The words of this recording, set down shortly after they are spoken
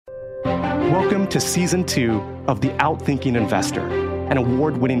Welcome to Season 2 of The Outthinking Investor, an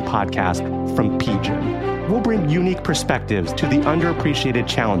award-winning podcast from PGIM. We'll bring unique perspectives to the underappreciated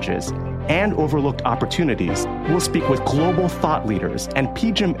challenges and overlooked opportunities. We'll speak with global thought leaders and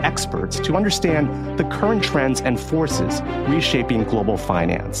PGIM experts to understand the current trends and forces reshaping global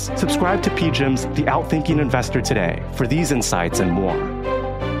finance. Subscribe to PGIM's The Outthinking Investor today for these insights and more.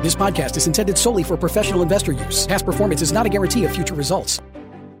 This podcast is intended solely for professional investor use. Past performance is not a guarantee of future results.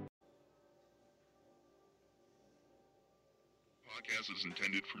 Podcast is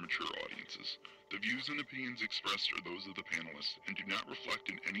intended for mature audiences. The views and opinions expressed are those of the panelists and do not reflect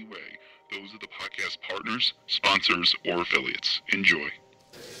in any way those of the podcast partners, sponsors, or affiliates. Enjoy.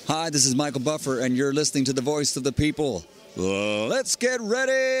 Hi, this is Michael Buffer, and you're listening to The Voice of the People. Let's get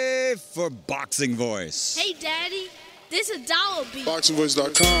ready for Boxing Voice. Hey, Daddy, this is Dollar Beat.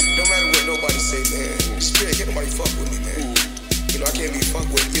 BoxingVoice.com. No matter what nobody say, man. Spirit, can't nobody fuck with me, man. You know, I can't be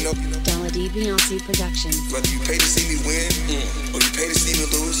fucked with, you know. Dollar D Beyonce Productions. Whether you pay to see me win or you pay to see me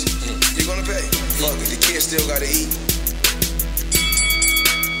lose, you're gonna pay. Fuck it, the kids still gotta eat.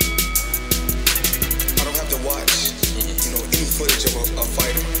 I don't have to watch, you know, any footage of a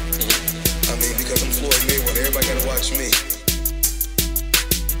fighter. I mean, because I'm Floyd Mayweather, everybody gotta watch me.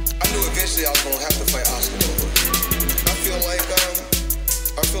 I knew eventually I was gonna have to fight Oscar over. I feel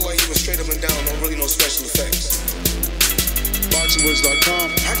like he was straight up and down, no special effects. BoxingVoice.com.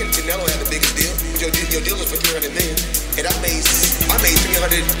 How can Canelo have the biggest deal? Your deal was for $300 million, and I made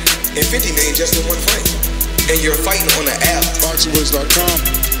 $350 million just in one fight. And you're fighting on an app. BoxingVoice.com.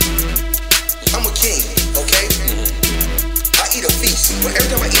 I'm a king, okay? I eat a feast.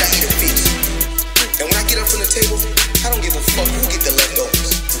 Every time I eat a feast. And when I get up from the table, I don't give a fuck who get the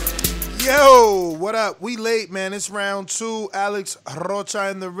leftovers. Yo, what up? We late, man. It's round 2. Alex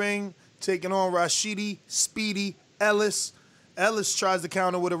Rocha in the ring, taking on Rashidi Speedy Ellis. Ellis tries to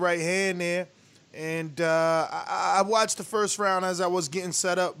counter with a right hand there. And I watched the first round as I was getting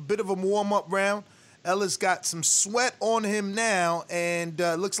set up. Bit of a warm-up round. Ellis got some sweat on him now, and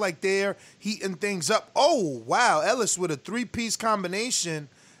looks like they're heating things up. Oh, wow. Ellis with a 3-piece combination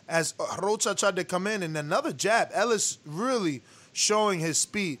as Rocha tried to come in, and another jab. Ellis really showing his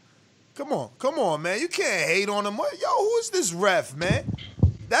speed. Come on, man. You can't hate on him. Yo, who is this ref, man?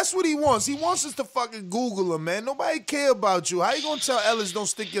 That's what he wants. He wants us to fucking Google him, man. Nobody care about you. How you gonna tell Ellis don't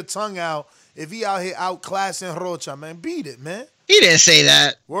stick your tongue out if he out here outclassing Rocha, man? Beat it, man. He didn't say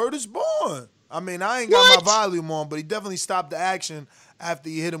that. Word is born. I mean, I ain't got my volume on, but he definitely stopped the action after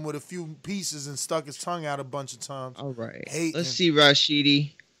he hit him with a few pieces and stuck his tongue out a bunch of times. All right. Hating. Let's see,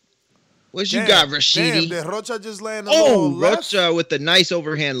 Rashidi. What you got, Rashidi? Damn, did Rocha just land a little left? Rocha with the nice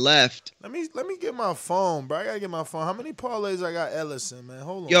overhand left. Let me get my phone, bro. I gotta get my phone. How many parlays I got Ellis in, man?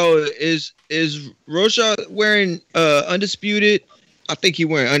 Hold on. Yo, is Rocha wearing undisputed? I think he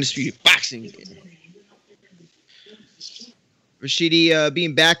wearing undisputed boxing. Rashidi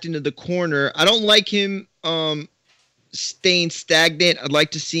being backed into the corner. I don't like him staying stagnant. I'd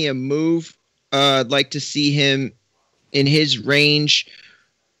like to see him move. I'd like to see him in his range.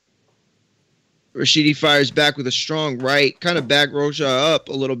 Rashidi fires back with a strong right, kind of back Rocha up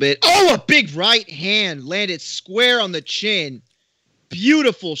a little bit. Oh, a big right hand landed square on the chin.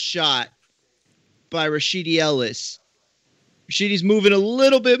 Beautiful shot by Rashidi Ellis. Rashidi's moving a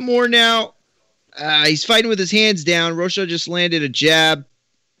little bit more now. He's fighting with his hands down. Rocha just landed a jab.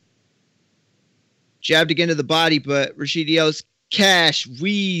 Jabbed again to the body, but Rashidi Ellis, Cash,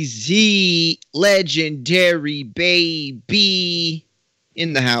 Weezy, legendary baby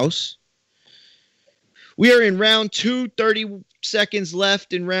in the house. We are in round 2, 30 seconds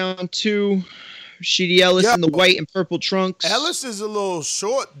left in round 2. Rashidi Ellis in the white and purple trunks. Ellis is a little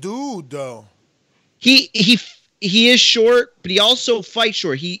short dude, though. He is short, but he also fights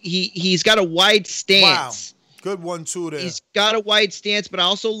short. He's got a wide stance. Wow. Good 1-2 there. He's got a wide stance, but I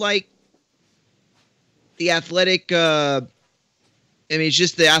also like the athletic it's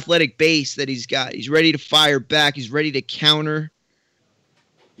just the athletic base that he's got. He's ready to fire back. He's ready to counter.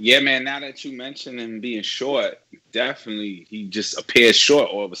 Yeah, man, now that you mentioned him being short, definitely he just appears short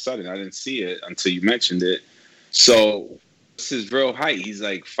all of a sudden. I didn't see it until you mentioned it. So what's his real height? He's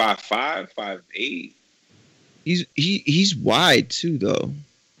like 5'5", 5'8". He's wide too, though.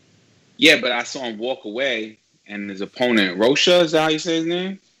 Yeah, but I saw him walk away, and his opponent, Rocha, is that how you say his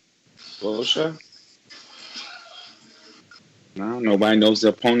name? Rocha? No, nobody knows the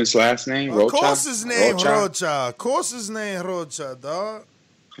opponent's last name. Rocha? Of course his name Rocha. Of course his name Rocha, dog.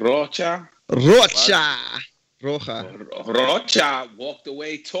 Rocha walked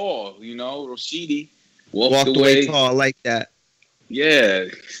away tall, you know. Rashidi walked away tall. I like that. Yeah.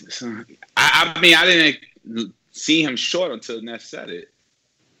 I mean, I didn't see him short until Ness said it.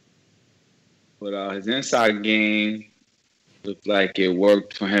 But his inside game looked like it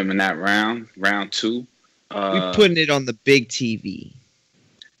worked for him in that round 2. We're putting it on the big TV.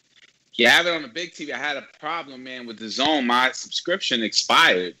 Yeah, I have it on the big TV. I had a problem, man, with the Zone. My subscription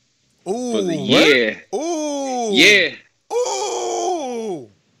expired for the year. Ooh. Yeah. Ooh.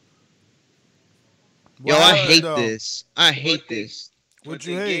 Yo, I hate this. I hate this. What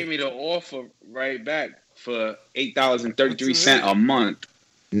you you hate? They gave me the offer right back for $8.33 a month.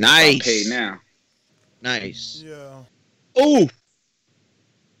 Nice. I pay now. Nice. Yeah. Oh.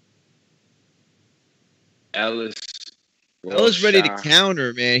 Ellis ready to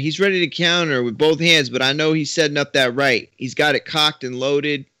counter, man. He's ready to counter with both hands, but I know he's setting up that right. He's got it cocked and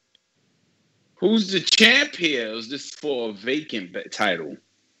loaded. Who's the champ here? Is this for a vacant title?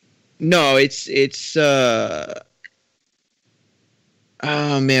 No, it's oh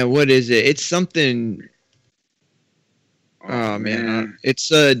man, what is it? It's something. Oh man,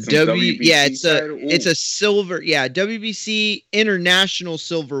 it's a it's a silver, WBC International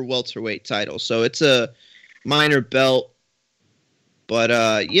Silver Welterweight title. So it's a minor belt, but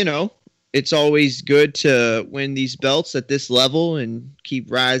it's always good to win these belts at this level and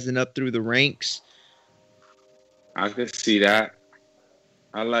keep rising up through the ranks. I could see that.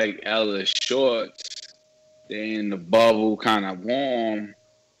 I like Ellis shorts. They in the bubble, kind of warm.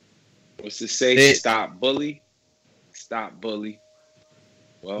 What's it say? Stop bully. Stop bully.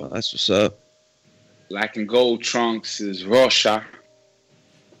 Well, that's what's up. Black and gold trunks is Rocha.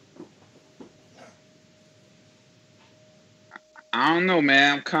 I don't know,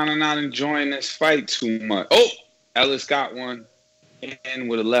 man. I'm kind of not enjoying this fight too much. Oh, Ellis got one in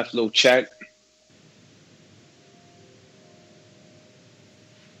with a left low check.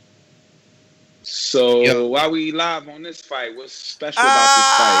 So while we live on this fight, what's special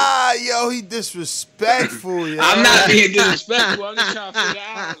about this fight? Yo, he disrespectful, yo. I'm not being disrespectful. I'm just trying to figure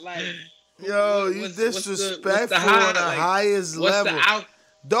out, like, yo, you disrespectful on the highest level.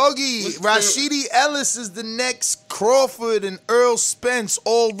 Doggy, Rashidi Ellis is the next Crawford and Earl Spence,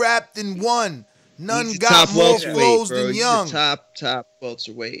 all wrapped in one. None got more flows than Young. He's the top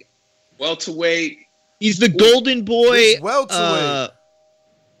welterweight. Welterweight. He's the golden boy. He's welterweight.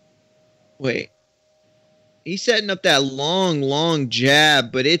 Wait. He's setting up that long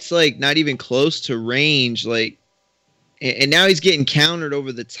jab, but it's like not even close to range. Like, and now he's getting countered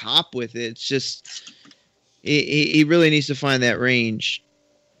over the top with it. It's just, he really needs to find that range.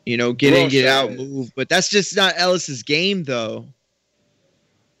 Get in, get out, move. But that's just not Ellis's game, though.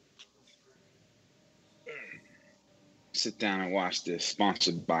 Sit down and watch this.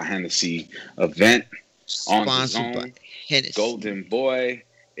 Sponsored by Hennessy event. Sponsored by Hennessy. Golden Boy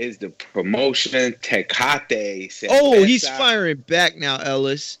is the promotion. Tecate. Oh, he's firing back now,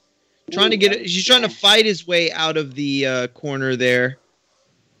 Ellis. He's trying to fight his way out of the corner there.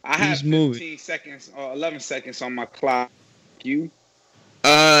 I have 15 seconds or 11 seconds on my clock. You?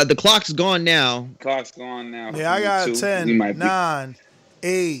 The clock's gone now. Clock's gone now. Yeah, I got 10, 9,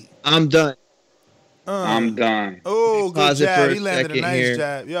 8. I'm done. I'm done. Oh, good jab. He landed a nice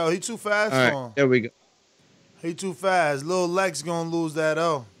jab. Yo, he too fast for him. There we go. He too fast. Lil Lex gonna lose that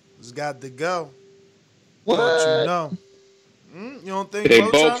O. It's got to go. What? Don't you know? You don't think they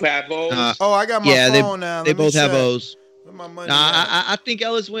both have O's? I got my phone now. They both have O's. Where my money I think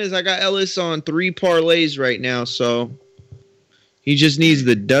Ellis wins. I got Ellis on 3 parlays right now, so he just needs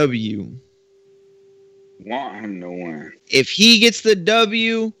the W. Want him to win. If he gets the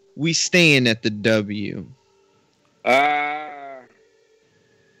W, we staying at the W.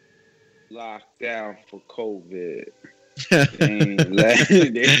 Locked down for COVID.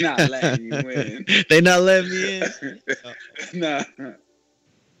 They're not letting you in. They not letting me in? Nah.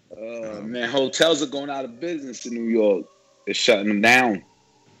 Oh, man, hotels are going out of business in New York. They're shutting them down.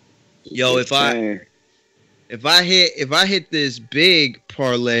 Yo, if I hit this big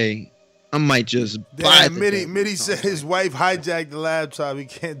parlay, I might just buy it. Mitty said his wife hijacked the laptop. He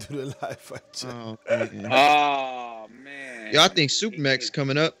can't do the live fight check. Oh, man. Oh, man. Yo, I think Supermax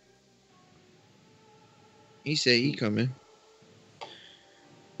coming up. He said he coming.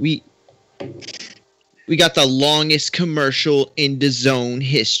 We got the longest commercial in the zone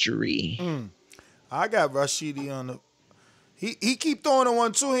history. I got Rashidi on the. He keep throwing a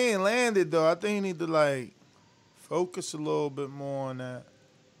 1-2. He ain't landed though. I think he need to focus a little bit more on that.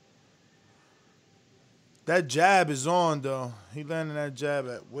 That jab is on though. He landed that jab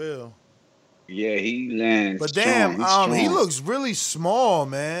at will. Yeah, he lands. But damn, he looks really small,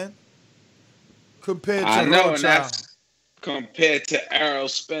 man. Compared to and that's compared to Errol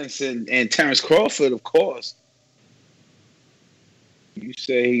Spence and Terrence Crawford, of course. You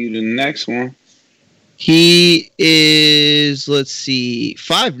say he's the next one. He is, let's see,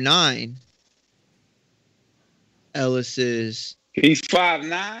 5'9". Ellis is. He's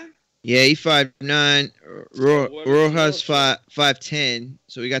 5'9". Yeah, he's 5'9". Rojas 5'10".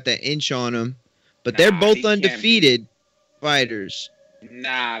 So we got that inch on him. But they're both undefeated fighters.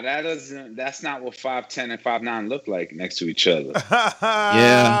 Nah, that's not what 5'10" and 5'9" look like next to each other.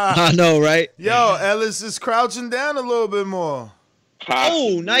 Yeah, I know, right? Yo, Ellis is crouching down a little bit more.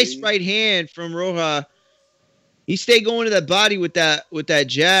 Possibly. Oh, nice right hand from Rojas. He stayed going to that body with that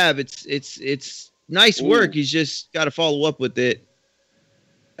jab. It's nice work. He's just got to follow up with it.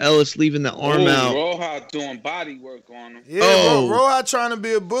 Ellis leaving the arm out. Rojas doing body work on him. Yeah, Rojas trying to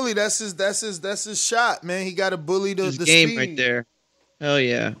be a bully. That's his shot, man. He got to bully the game speed right there. Hell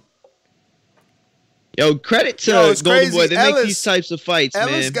yeah. Yo, credit to Golden crazy. Boy. They make these types of fights, man.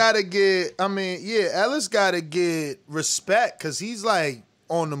 Ellis gotta get. Ellis gotta get respect because he's like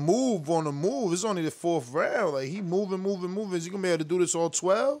on the move. It's only the 4th round. Like he moving. Is he gonna be able to do this all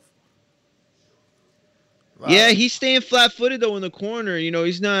 12? Yeah, he's staying flat-footed though in the corner. You know,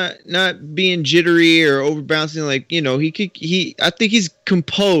 he's not being jittery or overbouncing. Like, you know, I think he's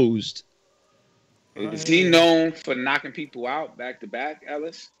composed. Is he known for knocking people out back to back,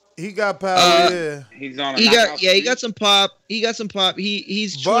 Ellis? He got power. Yeah, he's on. He got some pop. He's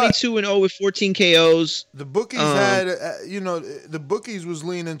 22-0 with 14 KOs. The bookies had, the bookies was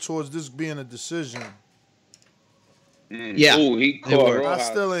leaning towards this being a decision. Yeah. Ooh, he caught. I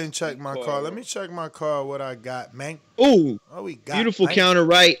still ain't checked my card. Let me check my card. What I got, man. Ooh, we got beautiful man. counter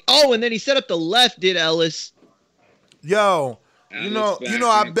right. Oh, and then he set up the left. Did Ellis? Yo, you know,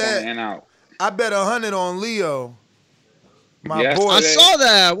 I bet 100 on Leo. My boy, I saw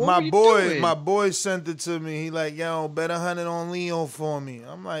that. My boy sent it to me. He like, yo, bet 100 on Leo for me.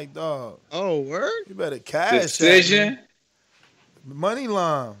 I'm like, dog. Oh, word. You better cash decision. Money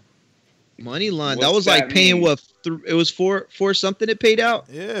line. That was like paying what? It was for something. It paid out.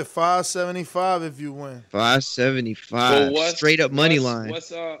 Yeah, $575 if you win. $575. Straight up money line.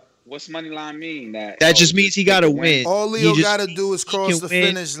 What's money line mean? That just means he got to win. All Leo got to do is cross the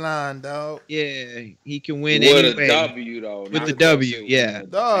finish line, dog. Yeah, he can win with anyway. A W, though. With the W, yeah.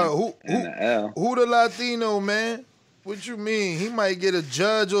 Dog, who the Latino, man? What you mean? He might get a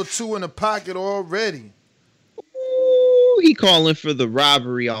judge or two in the pocket already. Ooh, he calling for the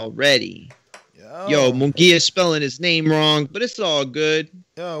robbery already. Yo, Munguia spelling his name wrong, but it's all good.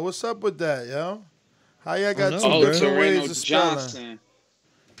 Yo, what's up with that, yo? How y'all got two different ways of spelling?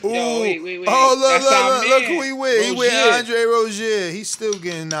 Ooh. Yo, wait. Oh, look who he with. He with Andre Rozier. He's still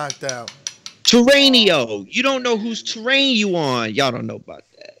getting knocked out. Terranio. You don't know whose terrain you on. Y'all don't know about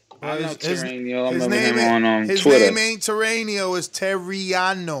that. I know Terranio. I his remember him on his Twitter. name ain't Terranio. It's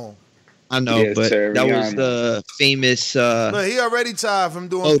Terriano. I know, but that was the famous... Look, he already tired from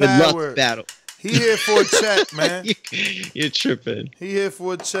doing pad work. Battle. He here for a check, man. You're tripping. He here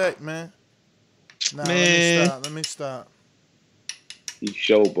for a check, man. Nah, man. Let me stop. He's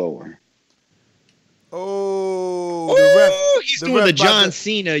showboating. Oh, he's doing the John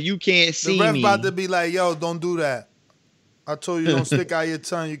Cena. You can't see me. The ref about to be like, yo, don't do that. I told you don't stick out your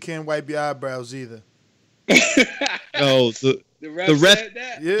tongue. You can't wipe your eyebrows either. No, the ref said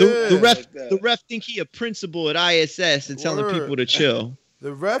that? Yeah. The ref think he a principal at ISS and telling people to chill.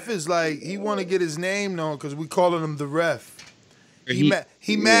 The ref is like, he want to get his name known because we calling him the ref.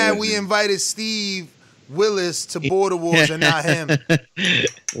 He mad we invited Steve Willis to Border Wars and not him.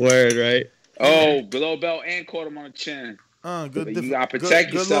 Word, right? Oh, below belt and caught him on the chin. Good. You gotta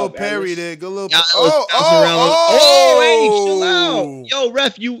protect yourself. Good little parry there. Good little. Hey, chill out. Yo,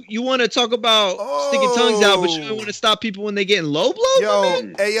 ref, you want to talk about sticking tongues out, but you don't want to stop people when they getting low blow?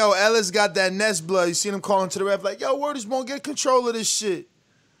 Yo, Ellis got that Nest blood. You seen him calling to the ref like, yo, Word is won't get control of this shit.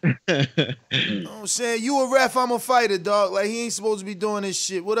 You know what I'm saying? You a ref, I'm a fighter, dog. Like, he ain't supposed to be doing this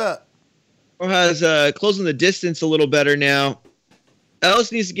shit. What up? Rojas closing the distance a little better now.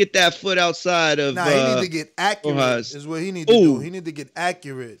 Ellis needs to get that foot outside of. Nah, he need to get accurate. Rojas. Is what he need to do. He need to get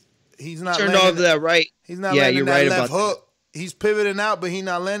accurate. He's not turned off that right. He's not landing that left hook. He's pivoting out, but he's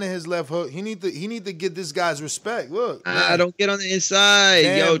not landing his left hook. He need to get this guy's respect. Look, don't get on the inside.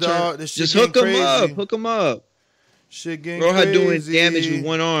 Damn, yo, dog, this shit just hook him crazy. up. Hook him up. Shit getting Rojas crazy. doing damage with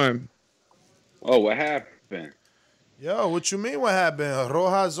one arm. Oh, what happened? Yo, what you mean? What happened?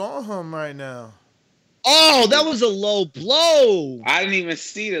 Rojas on him right now. Oh, that was a low blow. I didn't even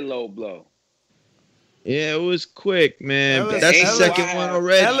see the low blow. Yeah, it was quick, man. But that's the second one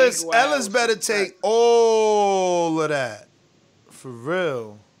already. Ellis better take all of that. For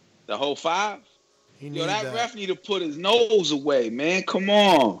real. The whole 5? Yo, that ref need to put his nose away, man. Come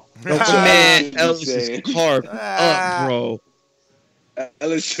on. Man, Ellis is carved up, bro.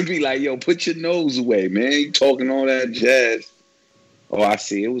 Ellis should be like, yo, put your nose away, man. You talking all that jazz. Oh, I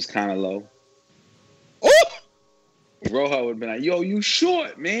see. It was kind of low. Oh! Rojas would have been like, yo, you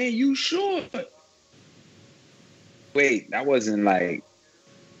short, man. You short. Wait, that wasn't like...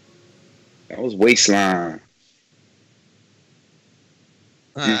 That was waistline.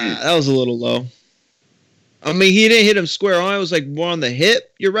 That was a little low. I mean, he didn't hit him square on. It was like more on the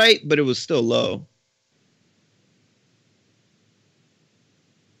hip. You're right, but it was still low.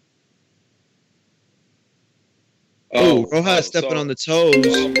 Rojas stepping on the toes.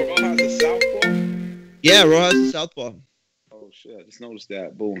 Rojas is southpaw? Yeah, Rojas is southpaw. Oh, shit. I just noticed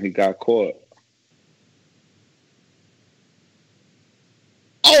that. Boom, he got caught.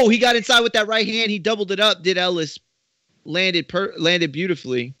 Oh, he got inside with that right hand. He doubled it up. Did Ellis. Landed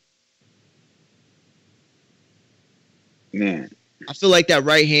beautifully. Man. I feel like that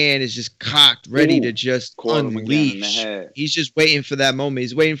right hand is just cocked, ready to just unleash. He's just waiting for that moment.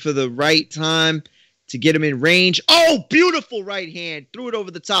 He's waiting for the right time to get him in range. Oh, beautiful right hand. Threw it over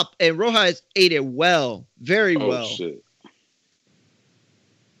the top. And Rojas ate it well. Very well. Shit.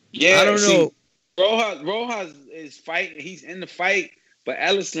 Yeah, I don't know. Rojas is fighting. He's in the fight. But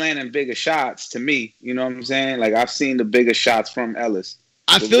Ellis landing bigger shots to me. You know what I'm saying? Like, I've seen the bigger shots from Ellis.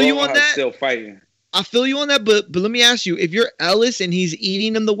 I feel you on that. Still fighting. I feel you on that, but let me ask you, if you're Ellis and he's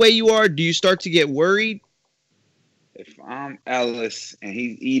eating them the way you are, do you start to get worried? If I'm Ellis and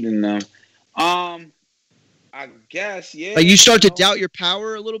he's eating them, I guess, yeah. Like, you start to doubt your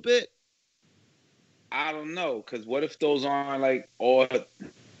power a little bit? I don't know, because what if those aren't, like, all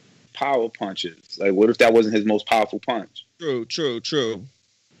power punches? Like, what if that wasn't his most powerful punch? True.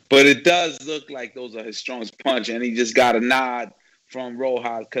 But it does look like those are his strongest punch, and he just got a nod from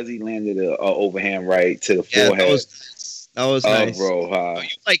Rojas because he landed a overhand right to the forehead. That was nice.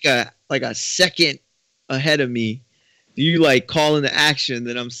 Rojas. You're like a second ahead of me. You like calling the action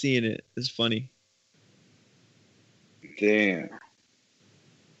that I'm seeing it. It's funny. Damn.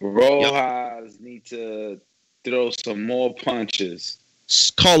 Rojas need to throw some more punches.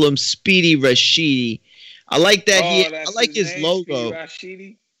 Call him Speedy Rashidi. I like that. I like his logo.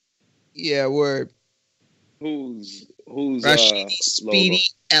 Speedy Rashidi? Yeah, word. Who's Rashidi Speedy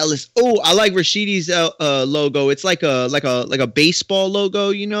Ellis? Oh, I like Rashidi's logo. It's like a baseball logo,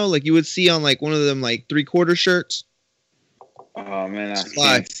 you know, like you would see on like one of them like 3/4 shirts. Oh man, I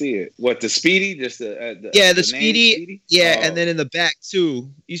can't see it. What, the Speedy? Just the Speedy. Yeah, and then in the back too.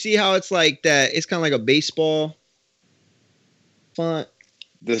 You see how it's like that? It's kind of like a baseball font.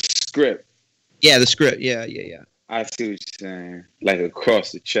 The script. Yeah, the script. Yeah. I see what you're saying. Like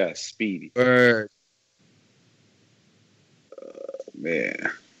across the chest, Speedy. Bird. Man.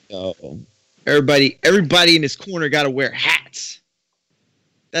 Oh. Everybody in this corner got to wear hats.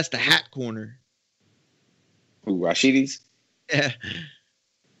 That's the hat corner. Who, Rashidi's? Yeah.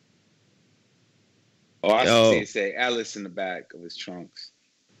 Oh, I see it say Ellis in the back of his trunks.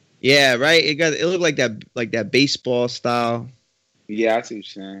 Yeah, right. It looked like that baseball style. Yeah, I see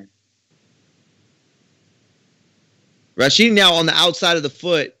what you're saying. Rashidi now on the outside of the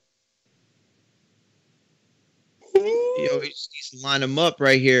foot. Yo, he just needs to line him up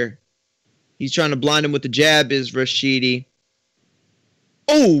right here. He's trying to blind him with the jab, is Rashidi.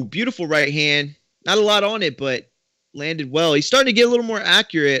 Oh, beautiful right hand. Not a lot on it, but landed well. He's starting to get a little more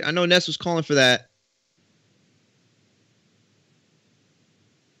accurate. I know Ness was calling for that.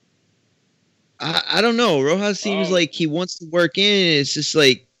 I don't know. Rojas seems like he wants to work in. It's just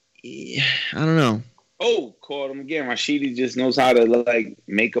like, I don't know. Oh, caught him again. Rashidi just knows how to like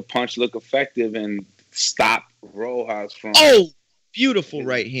make a punch look effective and stop Rojas from. Oh, beautiful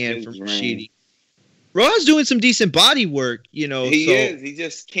right hand from Rashidi. Rojas doing some decent body work, you know. He is. He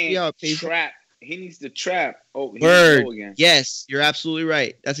just can't trap. He needs to trap. Oh, Word. Again. Yes, you're absolutely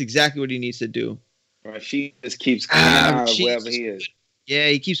right. That's exactly what he needs to do. Rashidi just keeps coming out of wherever he is. Yeah,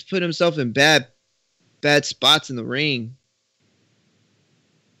 he keeps putting himself in bad spots in the ring.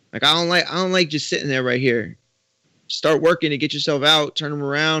 Like I don't like just sitting there right here. Start working to get yourself out, turn them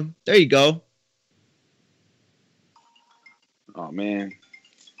around. There you go. Oh man.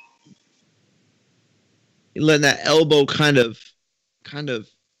 You're letting that elbow kind of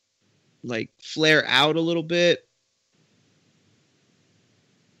like flare out a little bit.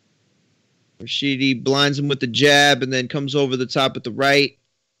 Rashidi blinds him with the jab and then comes over the top with the right.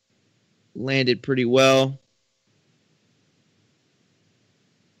 Landed pretty well.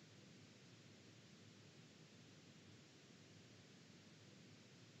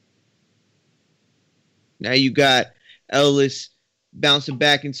 Now you got Ellis bouncing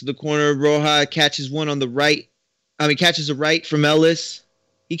back into the corner. Rojas catches one on the right. Catches a right from Ellis.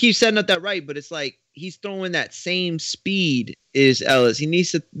 He keeps setting up that right, but it's like he's throwing that same speed as Ellis. He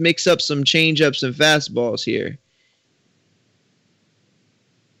needs to mix up some change-ups and fastballs here.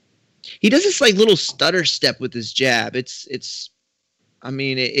 he does this like little stutter step with his jab. It seems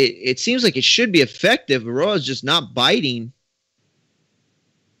like it should be effective, but Rojas just not biting.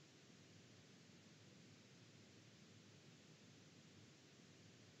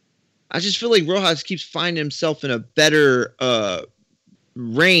 I just feel like Rojas keeps finding himself in a better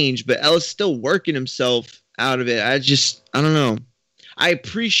range, but Ellis still working himself out of it. I don't know. I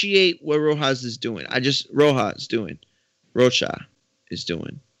appreciate what Rocha is doing.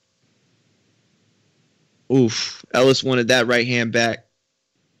 Oof. Ellis wanted that right hand back.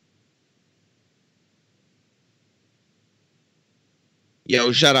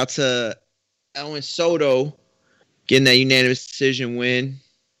 Yo, shout out to Elwin Soto getting that unanimous decision win.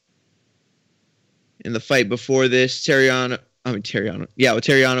 In the fight before this, Terriano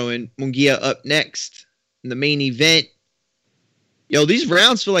and Munguia up next in the main event. Yo, these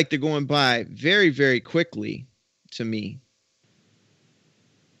rounds feel like they're going by very, very quickly to me.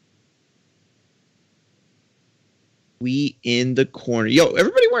 We in the corner. Yo,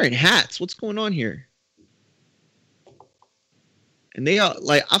 everybody wearing hats. What's going on here? And they all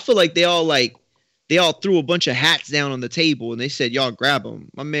I feel like they all threw a bunch of hats down on the table and they said, y'all grab them.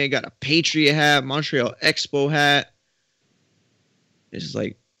 My man got a Patriot hat, Montreal Expo hat. It's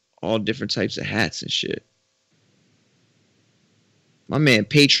like all different types of hats and shit. My man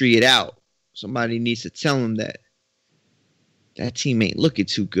Patriot out. Somebody needs to tell him that team ain't looking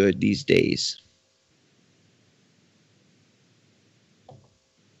too good these days.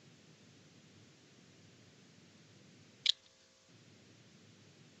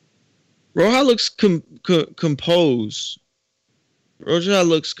 Roja looks composed. Roja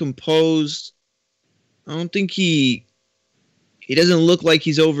looks composed. I don't think he doesn't look like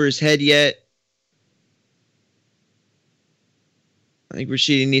he's over his head yet. I think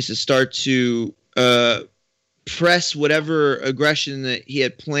Rashidi needs to start to press whatever aggression that he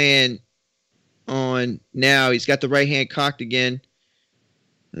had planned on now. He's got the right hand cocked again.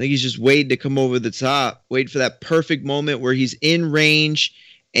 I think he's just waiting to come over the top, waiting for that perfect moment where he's in range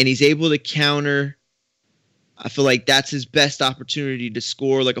and he's able to counter. I feel like that's his best opportunity to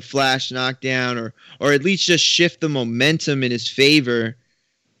score like a flash knockdown or at least just shift the momentum in his favor.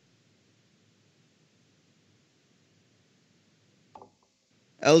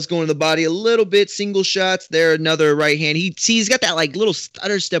 Ellis going to the body a little bit. Single shots. There, another right hand. He's got that like little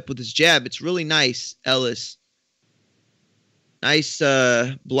stutter step with his jab. It's really nice, Ellis. Nice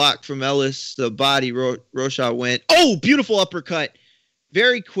block from Ellis. The body, Rocha went. Oh, beautiful uppercut.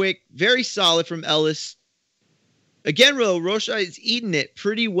 Very quick, very solid from Ellis. Again, Rocha is eating it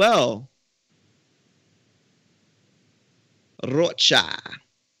pretty well. Rocha.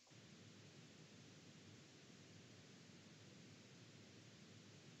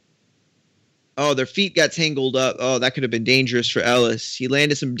 Oh, their feet got tangled up. Oh, that could have been dangerous for Ellis. He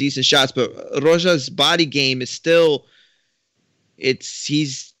landed some decent shots, but Rocha's body game is still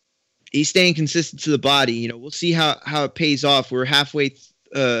he's staying consistent to the body. You know, we'll see how it pays off. We're halfway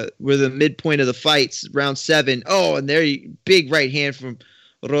we're the midpoint of the fights, round 7. Oh, and there big right hand from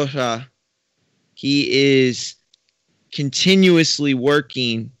Rocha. He is continuously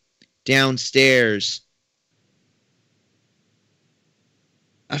working downstairs.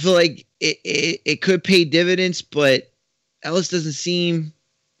 I feel like it could pay dividends, but Ellis doesn't seem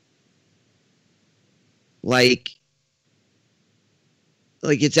like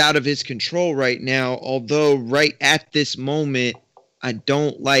it's out of his control right now. Although right at this moment, I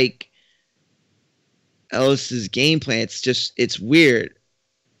don't like Ellis's game plan. It's weird.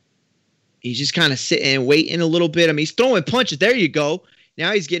 He's just kind of sitting and waiting a little bit. I mean, he's throwing punches. There you go.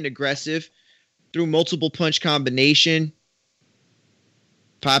 Now he's getting aggressive through multiple punch combination.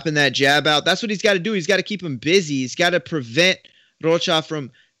 Popping that jab out. That's what he's got to do. He's got to keep him busy. He's got to prevent Rocha from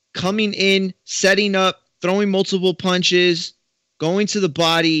coming in, setting up, throwing multiple punches, going to the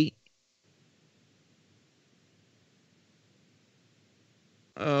body.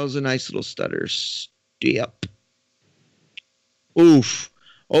 Oh, it was a nice little stutter step. Oof.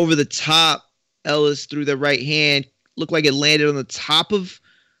 Over the top. Ellis threw the right hand. Looked like it landed on the top of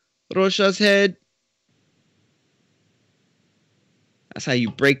Rocha's head. That's how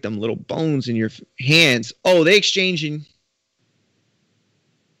you break them little bones in your hands. Oh, they exchanging.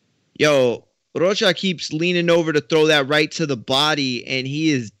 Yo, Rocha keeps leaning over to throw that right to the body, and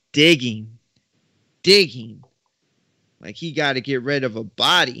he is digging. Like he got to get rid of a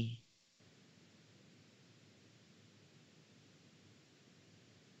body.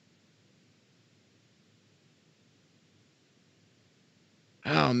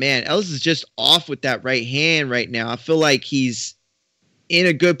 Oh, man. Ellis is just off with that right hand right now. I feel like he's in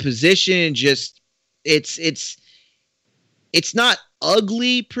a good position. Just it's it's not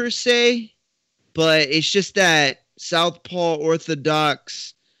ugly per se, but it's just that southpaw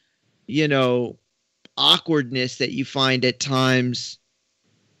orthodox, awkwardness that you find at times.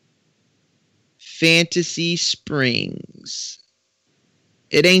 Fantasy Springs.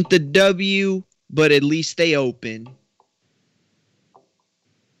 It ain't the W, but at least they open.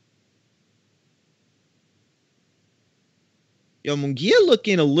 Yo, Munguia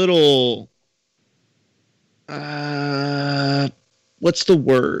looking a little, what's the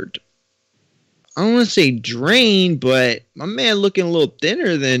word? I don't want to say drained, but my man looking a little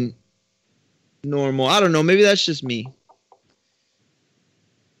thinner than normal. I don't know. Maybe that's just me.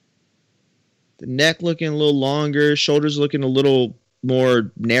 The neck looking a little longer. Shoulders looking a little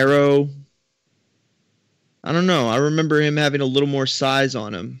more narrow. I don't know. I remember him having a little more size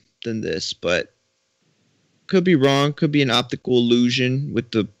on him than this, but could be wrong. Could be an optical illusion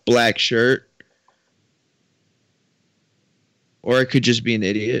with the black shirt. Or it could just be an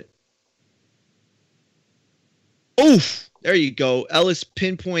idiot. Oof! There you go. Ellis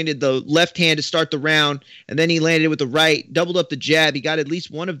pinpointed the left hand to start the round, and then he landed with the right, doubled up the jab. He got at least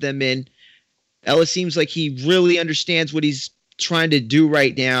one of them in. Ellis seems like he really understands what he's trying to do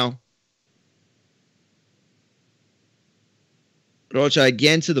right now. Rocha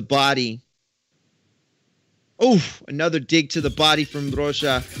again to the body. Oof, another dig to the body from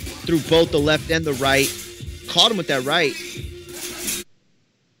Rocha through both the left and the right. Caught him with that right.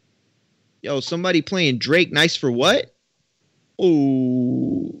 Yo, somebody playing Drake Nice for what?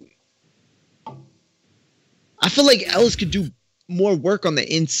 Ooh. I feel like Ellis could do more work on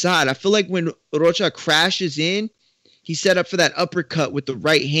the inside. I feel like when Rocha crashes in, he's set up for that uppercut with the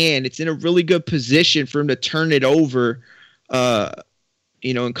right hand. It's in a really good position for him to turn it over,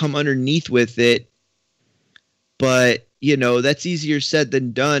 and come underneath with it. But, that's easier said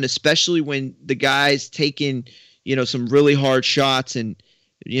than done, especially when the guy's taking, some really hard shots and,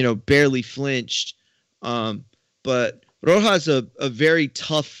 barely flinched. But Roja's a very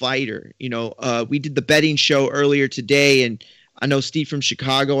tough fighter. We did the betting show earlier today, and I know Steve from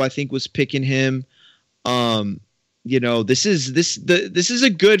Chicago, I think, was picking him. This is a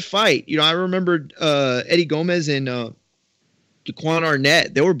good fight. I remember Eddie Gomez and Daquan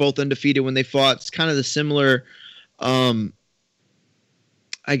Arnett. They were both undefeated when they fought. It's kind of the similar, I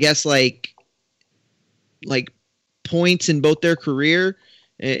guess, like points in both their career,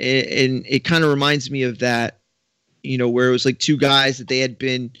 and it kind of reminds me of that. Where it was like two guys that they had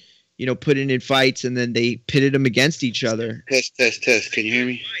been, putting in fights, and then they pitted them against each other. Test. Can you hear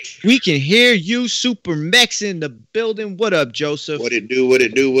me? We can hear you, Super Mex in the building. What up, Joseph? What it do?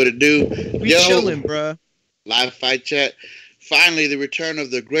 We chilling, bruh. Live fight chat. Finally, the return of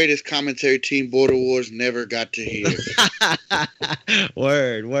the greatest commentary team Border Wars never got to hear.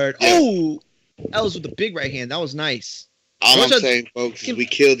 Word. Yeah. Oh, that was with the big right hand. That was nice. All I'm saying, folks, is we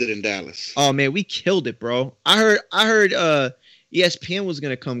killed it in Dallas. Oh man, we killed it, bro. I heard ESPN was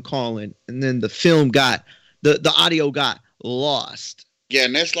gonna come calling, and then the film the audio got lost. Yeah,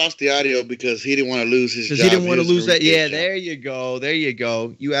 Ness lost the audio because he didn't want to lose his job. Because he didn't want to lose that. Yeah, there you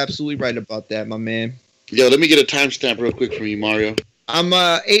go. You absolutely right about that, my man. Yo, let me get a timestamp real quick from you, Mario. I'm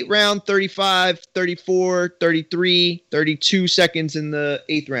 8 round, 35, 34, 33, 32 seconds in the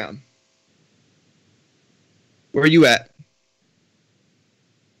 8th round. Where are you at?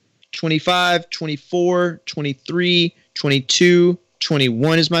 25, 24, 23, 22,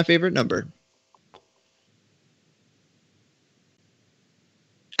 21 is my favorite number.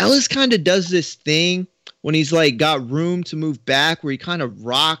 Ellis kind of does this thing when he's like got room to move back, where he kind of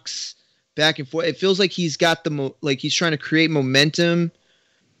rocks back and forth. It feels like he's got he's trying to create momentum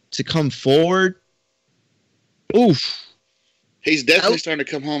to come forward. Oof. He's definitely starting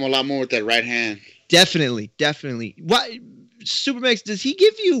to come home a lot more with that right hand. Definitely. What, Supermax, does he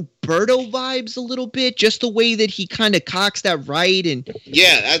give you Berto vibes a little bit? Just the way that he kind of cocks that right and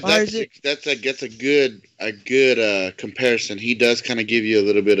that's a good comparison. He does kind of give you a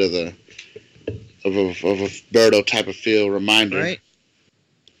little bit of a Berto type of feel reminder, right?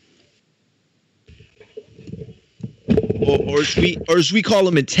 Or as we call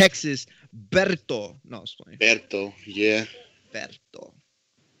him in Texas, Berto. No, I was playing. Berto, yeah. Berto.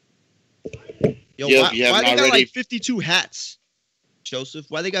 Yo, why they got like 52 hats, Joseph?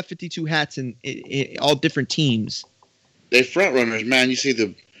 Why they got 52 hats in all different teams? They front runners, man. You see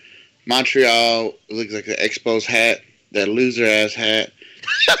the Montreal, it looks like the Expos hat, that loser ass hat,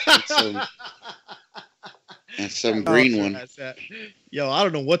 and some green one. Yo, I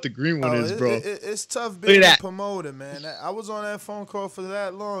don't know what the green one is, bro. It's tough being a promoter, man. I was on that phone call for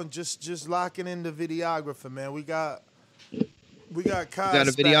that long, just locking in the videographer, man. We got We got Kaz. Got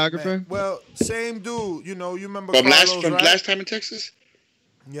a videographer? Man. Well, same dude. You remember From Carlos, right? last time in Texas?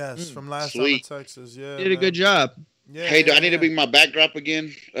 Yes, from last Sweet. time in Texas. Yeah, Did a good job. Yeah, Hey, do I need to bring my backdrop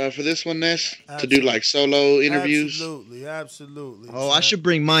again for this one, Ness? To do like solo interviews? Absolutely. Oh, I should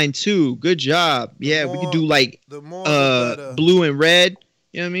bring mine too. Good job. Yeah, we could do like blue and red.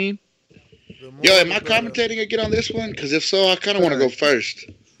 You know what I mean? Yo, am I commentating again on this one? Because if so, I kind of want to go first.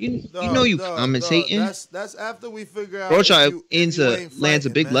 You commentating. That's after we figure out. Rocha lands a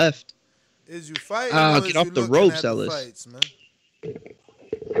big man. left. Is you fighting? Get off the ropes, Ellis. Fights, man?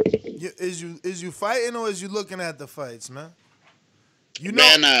 Is you fighting or is you looking at the fights, man?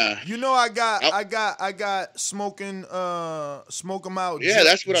 I got smoking 'em out. Yeah,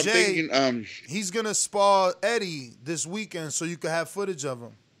 that's what Jay, I'm thinking. He's gonna spar Eddie this weekend, so you can have footage of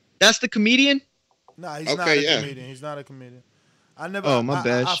him. That's the comedian? Nah, he's not a comedian. He's not a comedian.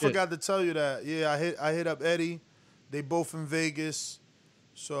 I forgot to tell you that. Yeah, I hit up Eddie. They both in Vegas.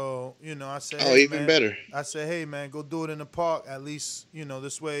 So, I said, hey, even better. I said, hey, man, go do it in the park. At least,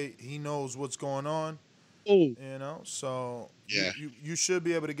 this way he knows what's going on. Oh. So yeah. You should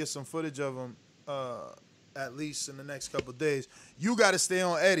be able to get some footage of him at least in the next couple of days. You got to stay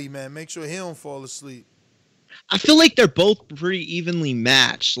on Eddie, man. Make sure he don't fall asleep. I feel like they're both pretty evenly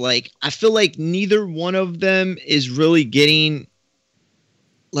matched. Like, I feel like neither one of them is really getting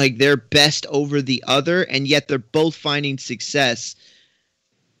like their best over the other, and yet they're both finding success.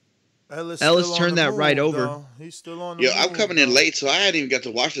 Ellis turned that right over. He's still on the move, I'm coming in late, so I hadn't even got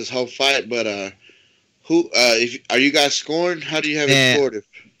to watch this whole fight. But are you guys scoring? How do you have it scored?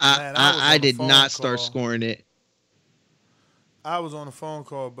 I did not start scoring it. I was on a phone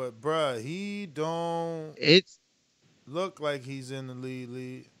call, but bruh, he don't look like he's in the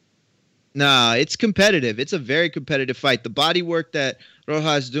lead. Nah, it's competitive. It's a very competitive fight. The body work that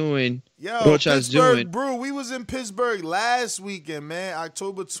Rocha's doing. Pittsburgh, bro, we was in Pittsburgh last weekend, man.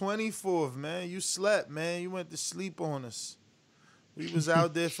 October 24th, man. You slept, man. You went to sleep on us. We was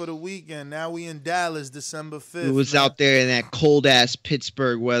out there for the weekend. Now we in Dallas, December 5th. We was out there in that cold-ass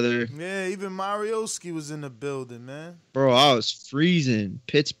Pittsburgh weather. Yeah, even Marioski was in the building, man. Bro, I was freezing.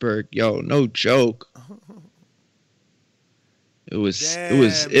 Pittsburgh, yo, no joke. It was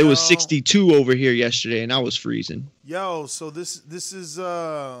 62 over here yesterday, and I was freezing. Yo, so this is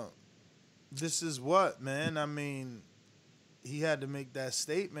what, man? I mean, he had to make that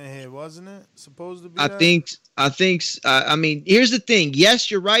statement here, wasn't it? Supposed to be. I mean, here's the thing. Yes,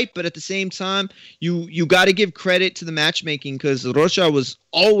 you're right, but at the same time, you got to give credit to the matchmaking because Rocha was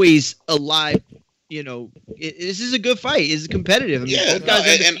always alive. This is a good fight. It's competitive. I mean, both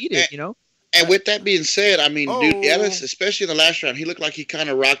guys undefeated. And with that being said, I mean, dude, Ellis, especially in the last round, he looked like he kind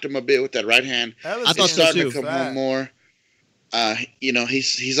of rocked him a bit with that right hand. I thought so starting to come home more.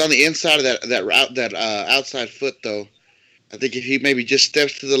 He's on the inside of that outside foot though. I think if he maybe just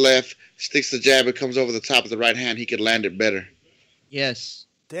steps to the left, sticks the jab, and comes over the top of the right hand, he could land it better. Yes.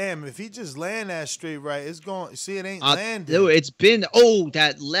 Damn, if he just land that straight right, it's going. See, it ain't landing. It's been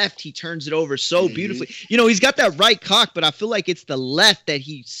that left. He turns it over so beautifully. He's got that right cock, but I feel like it's the left that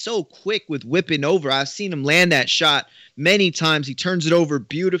he's so quick with whipping over. I've seen him land that shot many times. He turns it over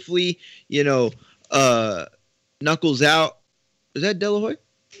beautifully. Knuckles out. Is that De La Hoya?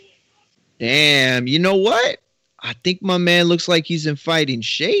 Damn. You know what? I think my man looks like he's in fighting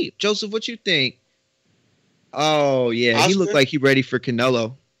shape. Joseph, what you think? Oh yeah, Oscar? He looked like he ready for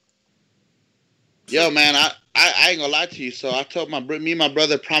Canelo. Yo, man, I ain't gonna lie to you. So I told me and my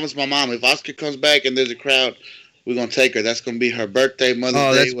brother promised my mom if Oscar comes back and there's a crowd, we're gonna take her. That's gonna be her birthday,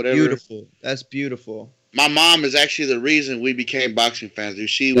 Mother's Day, whatever. Beautiful. That's beautiful. My mom is actually the reason we became boxing fans. Dude.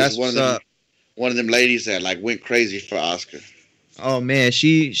 She was one of them ladies that like went crazy for Oscar. Oh man,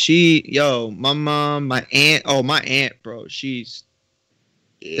 my mom, my aunt, bro. She's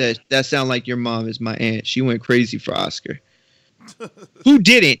that sound like your mom is my aunt. She went crazy for Oscar. Who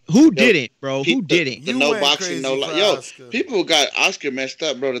didn't, bro? Who didn't? The no boxing, no life. Yo, Oscar. People got Oscar messed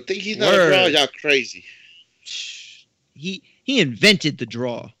up, bro. To think he's not a draw, y'all crazy. He invented the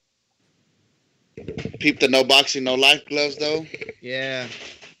draw. Peep the no boxing, no life gloves, though. Yeah.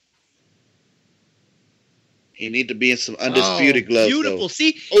 He need to be in some undisputed gloves. Beautiful. Though.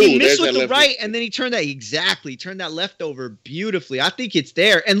 See, he missed with the right, and then he turned that left over beautifully. I think it's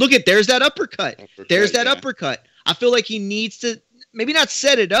there. And look there's that uppercut. There's that uppercut. I feel like he needs to maybe not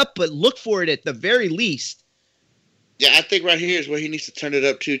set it up, but look for it at the very least. Yeah, I think right here is where he needs to turn it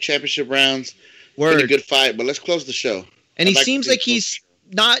up to. Championship rounds. Been a good fight, but let's close the show. And he seems like he's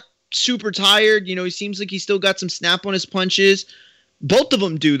not super tired. He seems like he's still got some snap on his punches. Both of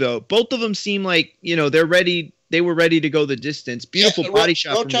them do, though. Both of them seem like, they're ready they were ready to go the distance. Beautiful body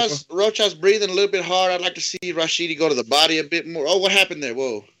shot. Rocha's breathing a little bit hard. I'd like to see Rashidi go to the body a bit more. Oh, what happened there?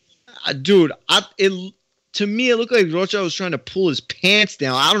 Whoa. Dude, to me, it looked like Rocha was trying to pull his pants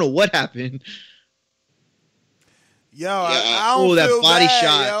down. I don't know what happened. Yo, I don't that feel body bad,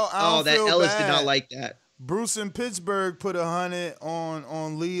 shot. Yo. That Ellis did not like that. Bruce in Pittsburgh put 100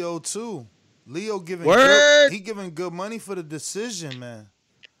 on Leo too. Leo giving good money for the decision, man.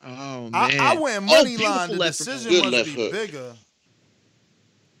 Oh man, I went money line. The decision must be bigger.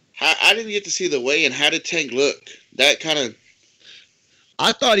 I didn't get to see the weigh-in. How did Tank look? That kind of.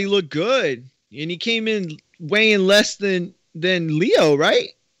 I thought he looked good, and he came in weighing less than Leo, right?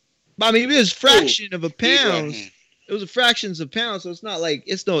 I mean, it was a fraction of a pound. It was a fractions of pounds, so it's not like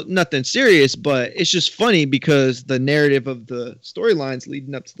it's nothing serious, but it's just funny because the narrative of the storylines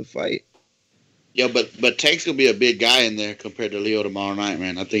leading up to the fight. Yeah, but Tank's gonna be a big guy in there compared to Leo tomorrow night,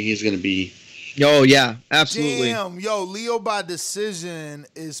 man. I think he's gonna be. Oh yeah, absolutely. Damn, yo, Leo by decision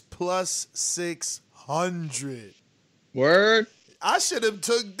is plus 600. Word. I should have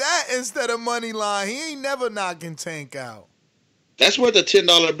took that instead of money line. He ain't never knocking Tank out. That's worth a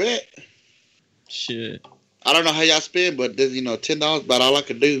 $10 bet. Shit. I don't know how y'all spend, but $10 about all I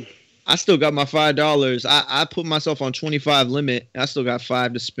could do. I still got my $5. I put myself on 25 limit. I still got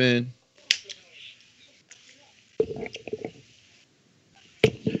 5 to spend.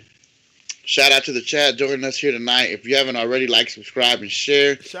 Shout out to the chat joining us here tonight. If you haven't already, like, subscribe, and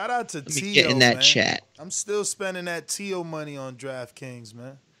share. Shout out to Tio, get in that man. chat. I'm still spending that Tio money on DraftKings,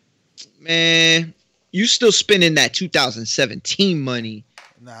 man. Man, you still spending that 2017 money.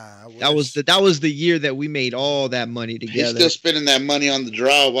 Nah, I wish. That was the year that we made all that money together. He's still spending that money on the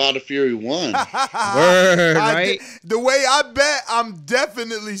draw. Wilder Fury won. Word, right? The way I bet, I'm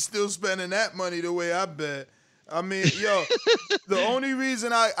definitely still spending that money the way I bet. I mean, yo, the only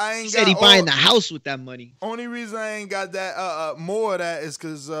reason I ain't said he buying the house with that money. Only reason I ain't got that more of that is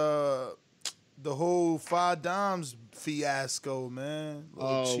because the whole 5 dimes fiasco, man.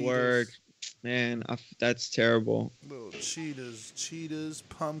 Little cheaters. Word. Man, that's terrible. Little cheetahs,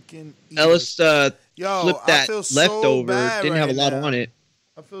 pumpkin eaters. Ellis flipped that leftover. Didn't have a lot on it.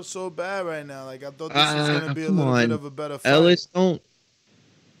 I feel so bad right now. Like, I thought this was going to be a little bit of a better fight. Ellis, don't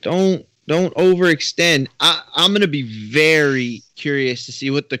overextend. I'm going to be very curious to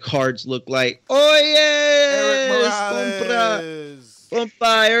see what the cards look like. Oh, yeah! Eric Morales.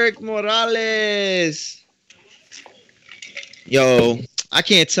 Compa Eric Morales. Yo, I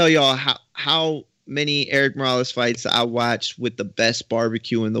can't tell y'all how many Eric Morales fights I watched with the best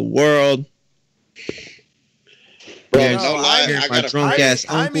barbecue in the world. Bro, I my drunk ass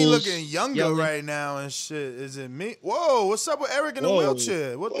uncles. I mean, looking younger right now and shit. Is it me? Whoa, what's up with Eric in the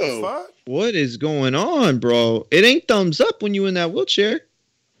wheelchair? What the fuck? What is going on, bro? It ain't thumbs up when you in that wheelchair.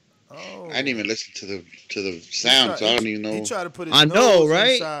 Oh. I didn't even listen to the sound, so I don't even know. He tried to put his nose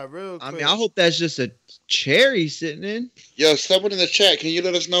inside real quick. I mean, I hope that's just a chair he's sitting in. Yo, someone in the chat, can you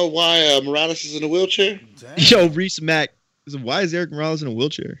let us know why Morales is in a wheelchair? Damn. Yo, Reese Mack, why is Eric Morales in a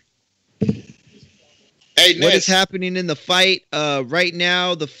wheelchair? Hey, what is happening in the fight? Right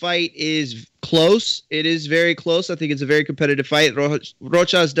now, the fight is close. It is very close. I think it's a very competitive fight.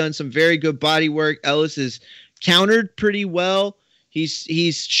 Rocha has done some very good body work. Ellis has countered pretty well.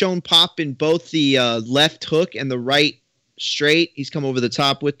 He's shown pop in both the left hook and the right straight. He's come over the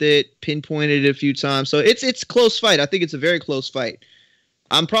top with it, pinpointed it a few times. So it's a close fight. I think it's a very close fight.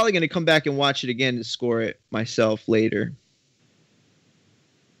 I'm probably going to come back and watch it again to score it myself later.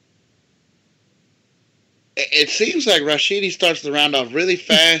 It seems like Rashidi starts the round off really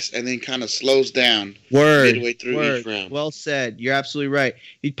fast and then kind of slows down midway through each round. Well said. You're absolutely right.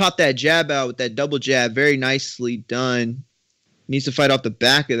 He popped that jab out with that double jab. Very nicely done. Needs to fight off the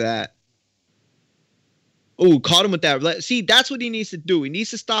back of that. Oh, caught him with that. See, that's what he needs to do. He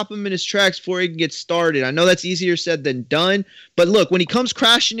needs to stop him in his tracks before he can get started. I know that's easier said than done. But look, when he comes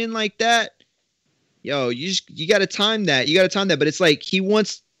crashing in like that, yo, you got to time that. You got to time that. But it's like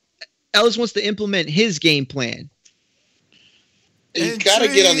Ellis wants to implement his game plan. He's got to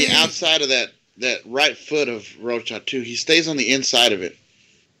get on the outside of that right foot of Rocha, too. He stays on the inside of it.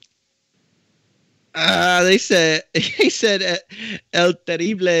 They said El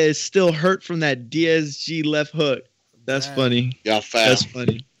Terrible is still hurt from that DSG left hook. That's funny. Y'all foul. That's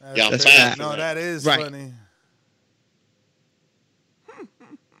funny. That's foul. No, that is funny.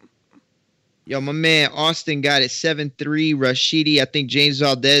 Yo, my man Austin got it 7-3. Rashidi, I think James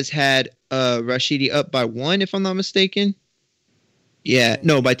Valdez had Rashidi up by 1, if I'm not mistaken. Yeah,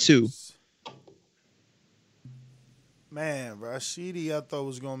 no, by 2. Man, Rashidi, I thought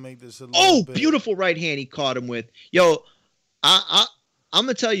was gonna make this a little bit. Beautiful right hand he caught him with. Yo, I'm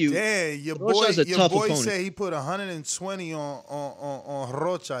gonna tell you. Damn, your Rocha's boy, a tough boy opponent. said he put 120 on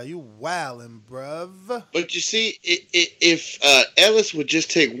Rocha. You wildin', bruv. But you see, if Ellis would just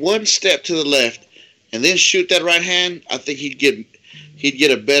take one step to the left and then shoot that right hand, I think he'd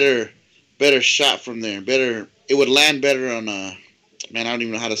get a better shot from there. It would land better on man, I don't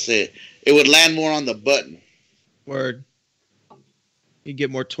even know how to say it. It would land more on the button. Word. You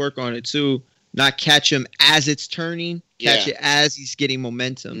get more torque on it too. Not catch him as it's turning. Catch it as he's getting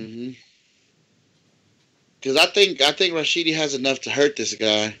momentum. Because I think Rashidi has enough to hurt this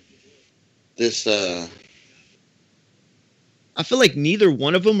guy. I feel like neither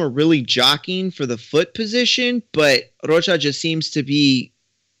one of them are really jockeying for the foot position, but Rocha just seems to be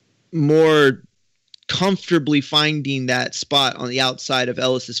more comfortably finding that spot on the outside of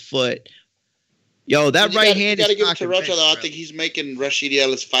Ellis's foot. Yo, that right hand is. You gotta give it to Rocha, though. I think he's making Rashidi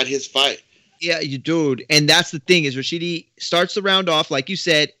Ellis fight his fight. Yeah, you dude. And that's the thing is Rashidi starts the round off, like you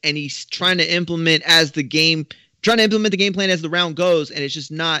said, and he's trying to implement the game plan as the round goes, and it's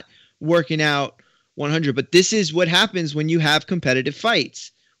just not working out 100. But this is what happens when you have competitive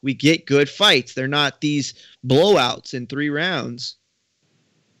fights. We get good fights. They're not these blowouts in 3 rounds.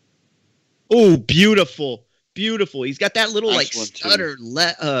 Oh, beautiful. Beautiful. He's got that little nice stutter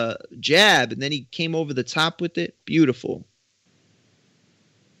jab, and then he came over the top with it. Beautiful.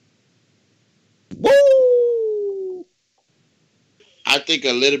 Woo! I think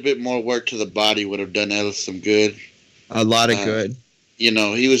a little bit more work to the body would have done Ellis some good. A lot of good. You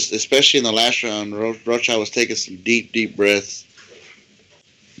know, he was, especially in the last round, Rocha was taking some deep, deep breaths.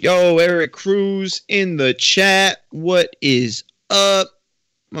 Yo, Eric Cruz in the chat. What is up?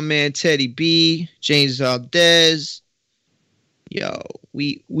 My man Teddy B, James Valdez. Yo,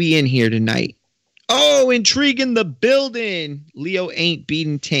 we in here tonight. Oh, Intrigue in the building. Leo ain't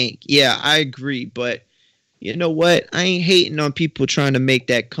beating Tank. Yeah, I agree, but you know what? I ain't hating on people trying to make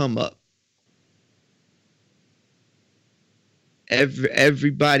that come up.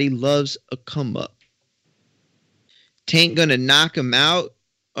 Everybody loves a come up. Tank gonna knock him out.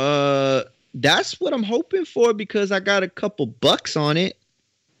 That's what I'm hoping for because I got a couple bucks on it.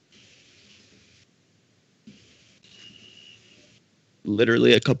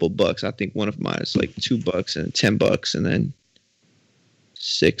 Literally a couple bucks. I think one of mine is like $2 and $10 and then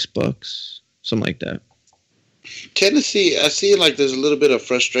 $6, something like that. Tennessee, I see like there's a little bit of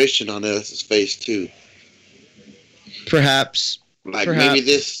frustration on Ellis's face too. Perhaps. Maybe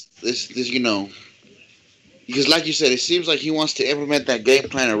this, you know, because like you said, it seems like he wants to implement that game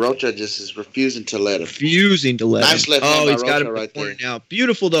plan, and Rocha just is refusing to let him. Nice left hand by he's got him right there. Now,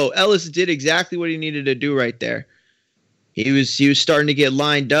 beautiful though. Ellis did exactly what he needed to do right there. He was starting to get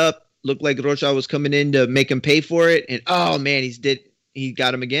lined up. Looked like Rocha was coming in to make him pay for it, and oh man, he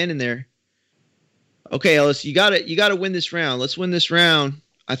got him again in there. Okay, Ellis, you gotta win this round. Let's win this round.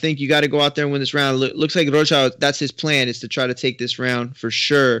 I think you got to go out there and win this round. Looks like Rocha, that's his plan, is to try to take this round for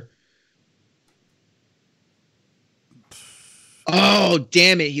sure. Oh,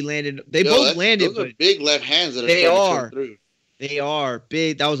 damn it. He landed. They both landed. Those are big left hands that are they are. Through. They are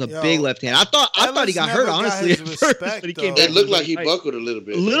big. That was a big left hand. I thought he got hurt, honestly. But he came back. It looked like he buckled a little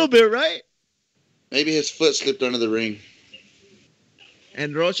bit. A little bit, right? Maybe his foot slipped under the ring.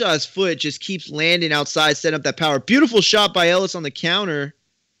 And Rocha's foot just keeps landing outside, setting up that power. Beautiful shot by Ellis on the counter.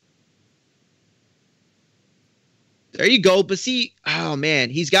 There you go. But see, oh, man,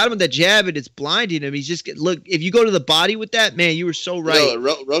 he's got him with that jab, and it's blinding him. He's just, look, if you go to the body with that, man, you were so right.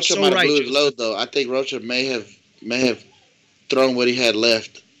 Rocha might have blew his load, though. I think Rocha may have thrown what he had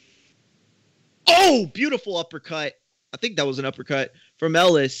left. Oh, beautiful uppercut. I think that was an uppercut from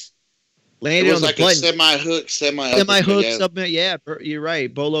Ellis. Landed on the button. It was like a semi-hook. Yeah, you're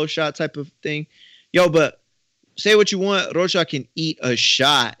right. Bolo shot type of thing. Yo, but say what you want. Rocha can eat a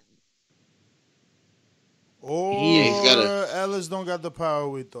shot. Or Ellis don't got the power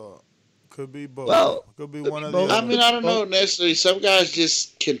we thought. Could be both. Well, could be one of the other. I mean, I don't know necessarily. Some guys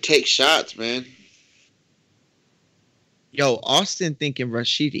just can take shots, man. Yo, Austin thinking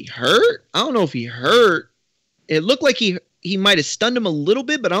Rashidi hurt? I don't know if he hurt. It looked like he might have stunned him a little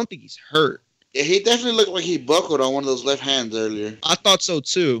bit, but I don't think he's hurt. Yeah, he definitely looked like he buckled on one of those left hands earlier. I thought so,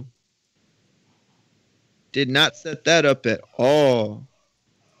 too. Did not set that up at all.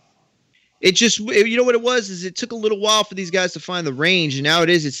 It just, you know what it was, is it took a little while for these guys to find the range, and now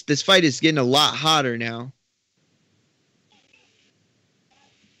this fight is getting a lot hotter now.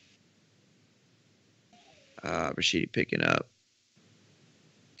 Rashidi picking up.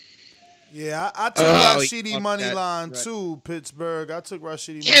 Yeah, I took Rashidi money line too, Pittsburgh. I took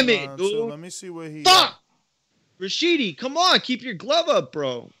Rashidi money line too. Let me see where he. Fuck! Rashidi, come on, keep your glove up,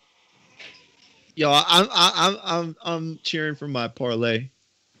 bro. Yo, I'm cheering for my parlay.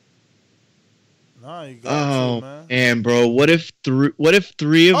 Nah, you got to, man. And bro, what if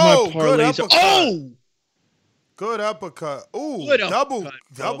three of my parlays good uppercut. Ooh, good double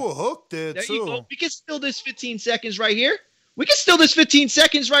uppercut, hook there too. You go. We can steal this 15 seconds right here.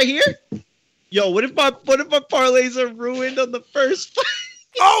 Yo, what if my parlays are ruined on the first fight?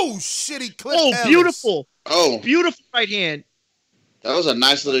 Oh shit, he clipped Ellis. Beautiful. Oh, beautiful right hand. That was a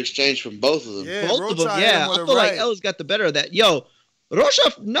nice little exchange from both of them. Yeah, both of them. Yeah, I feel like Ellis got the better of that. Yo,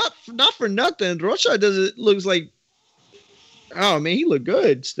 Rocha, not for nothing. Rocha looks like. Oh man, he looked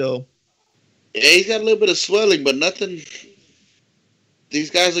good still. Yeah, he's got a little bit of swelling, but nothing. These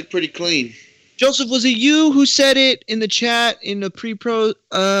guys look pretty clean. Joseph, was it you who said it in the chat in the pre-pro,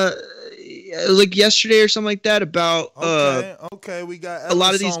 like yesterday or something like that about? Okay, we got Ellis a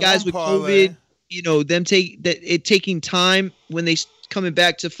lot of these guys with COVID. You know, them taking time when they coming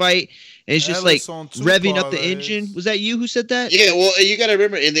back to fight, and it's just Ellis like revving up the engine. Was that you who said that? Yeah, well, you got to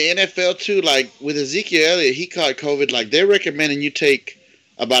remember in the NFL too. Like with Ezekiel Elliott, he caught COVID. Like they're recommending you take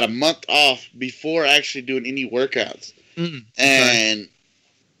about a month off before actually doing any workouts. And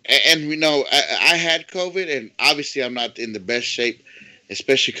you know, I had COVID, and obviously I'm not in the best shape,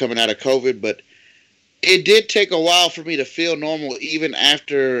 especially coming out of COVID. But it did take a while for me to feel normal, even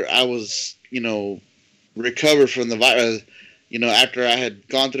after I was, you know, recovered from the virus. You know, after I had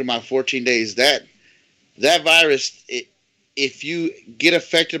gone through my 14 days, that virus, if you get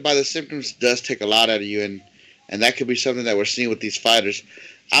affected by the symptoms, does take a lot out of you, and that could be something that we're seeing with these fighters.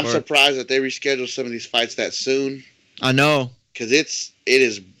 I'm surprised that they rescheduled some of these fights that soon. I know, because it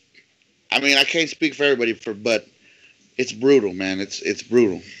is. I mean, I can't speak for everybody, but it's brutal, man. It's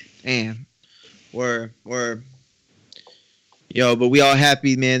brutal. Damn, we're yo, but we all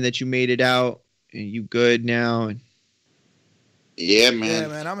happy, man, that you made it out and you good now. And yeah, man. Yeah,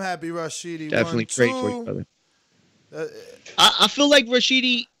 man. I'm happy Rashidi definitely won, great for you, brother. I feel like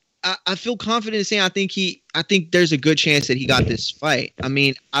Rashidi. I feel confident in saying I think there's a good chance that he got this fight. I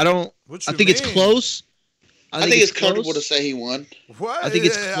mean, I think it's close. I think it's comfortable to say he won. What? I think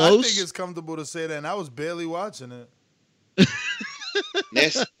it's close. I think it's comfortable to say that, and I was barely watching it.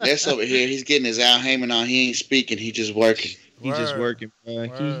 Ness over here, he's getting his Al Heyman on. He ain't speaking. He just working. He's just working,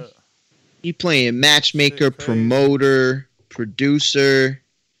 bro. He playing matchmaker, promoter, producer.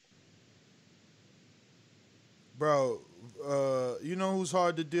 Bro, you know who's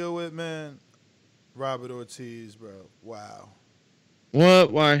hard to deal with, man? Robert Ortiz, bro. Wow.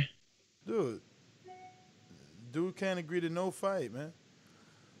 What? Why? Dude can't agree to no fight, man.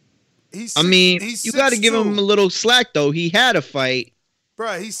 You got to give him a little slack, though. He had a fight.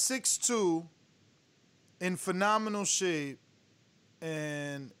 Bro, he's 6'2", in phenomenal shape,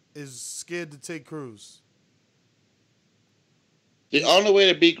 and is scared to take Cruz. The only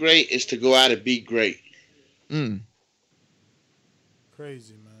way to be great is to go out and be great. Crazy,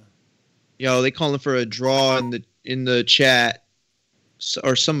 man. Yo, they calling for a draw in the chat,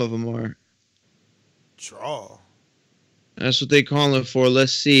 or some of them are. Draw. That's what they calling for.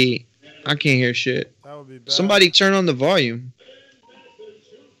 Let's see. I can't hear shit. That would be bad. Somebody turn on the volume.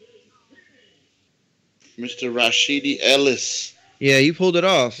 Mr. Rashidi Ellis. Yeah, he pulled it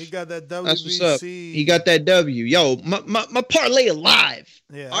off. He got that WBC. That's what's up. He got that W. Yo, my parlay alive.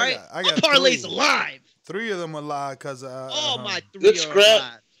 Yeah, all right. I got my parlay's alive. 3 of them are live because my 3 good are scrap.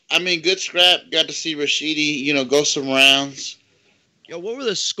 alive. I mean, good scrap. Got to see Rashidi, you know, go some rounds. Yo, what were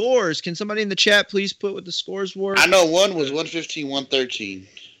the scores? Can somebody in the chat please put what the scores were? I know one was 115, 113.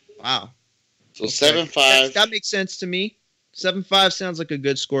 Wow. So 7-5. That makes sense to me. 7-5 sounds like a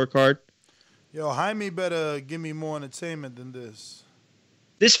good scorecard. Yo, Jaime better give me more entertainment than this.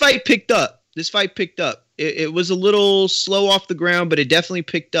 This fight picked up. It was a little slow off the ground, but it definitely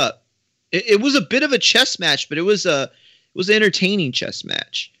picked up. It was a bit of a chess match, but it was an entertaining chess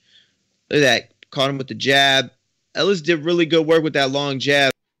match. Look at that. Caught him with the jab. Ellis did really good work with that long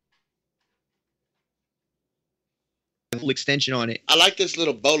jab. Full extension on it. I like this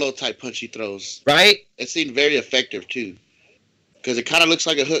little bolo type punch he throws. Right? It seemed very effective too. Because it kind of looks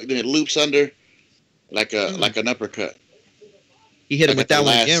like a hook, then it loops under like an uppercut. He hit him with that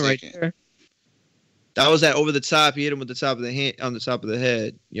one again right second. there. That was that over the top. He hit him with the top of the hand on the top of the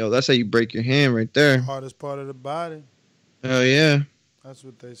head. Yo, that's how you break your hand right there. Hardest part of the body. Oh yeah. That's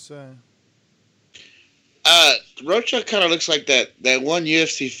what they say. Rocha kind of looks like that one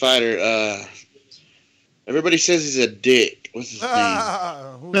UFC fighter. Everybody says he's a dick. What's his name?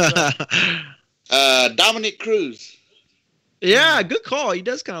 Dominic Cruz. Yeah, good call. He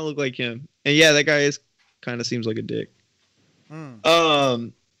does kind of look like him. And yeah, that guy kind of seems like a dick.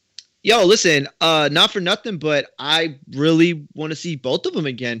 Yo, listen, not for nothing, but I really want to see both of them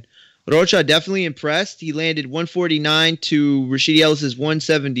again. Rocha definitely impressed. He landed 149 to Rashidi Ellis's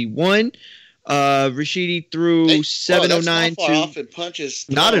 171. Rashidi threw 709 that's not far off in punches.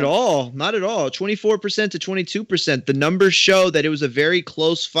 Not at all. Not at all. 24% to 22%. The numbers show that it was a very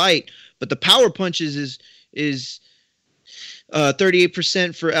close fight, but the power punches is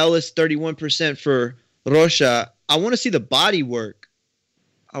 38% for Ellis, 31% for Rocha. I want to see the body work.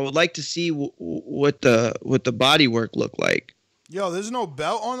 I would like to see what the body work looked like. Yo, there's no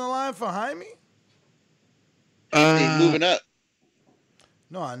belt on the line for Jaime? He's moving up.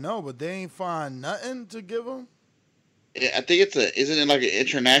 No, I know, but they ain't find nothing to give him. Yeah, I think isn't it like an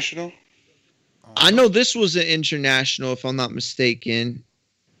international? I know this was an international, if I'm not mistaken.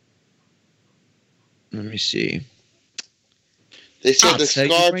 Let me see. They said the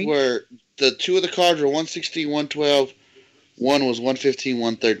cards were the two of the cards were 116, 112. One was 115,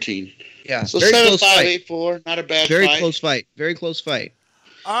 113. Yeah, so very 7, 5, fight. 8, 4. Not a bad very fight. close fight. Very close fight.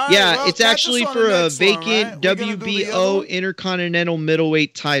 All right, Yeah, well, it's actually for a vacant one, right? WBO Intercontinental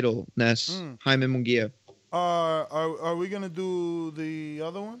Middleweight title, Ness. Jaime Munguia. Are we gonna do the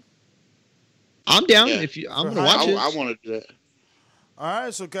other one? I'm down. Yeah. I'm gonna watch it. I want to do that. All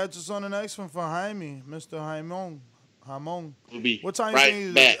right, so catch us on the next one for Jaime, Mr. Hamon. We'll be What time right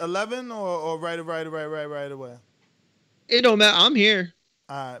you think? back. 11 or right away? It don't matter. I'm here.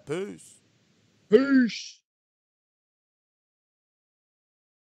 All right, peace. Peace.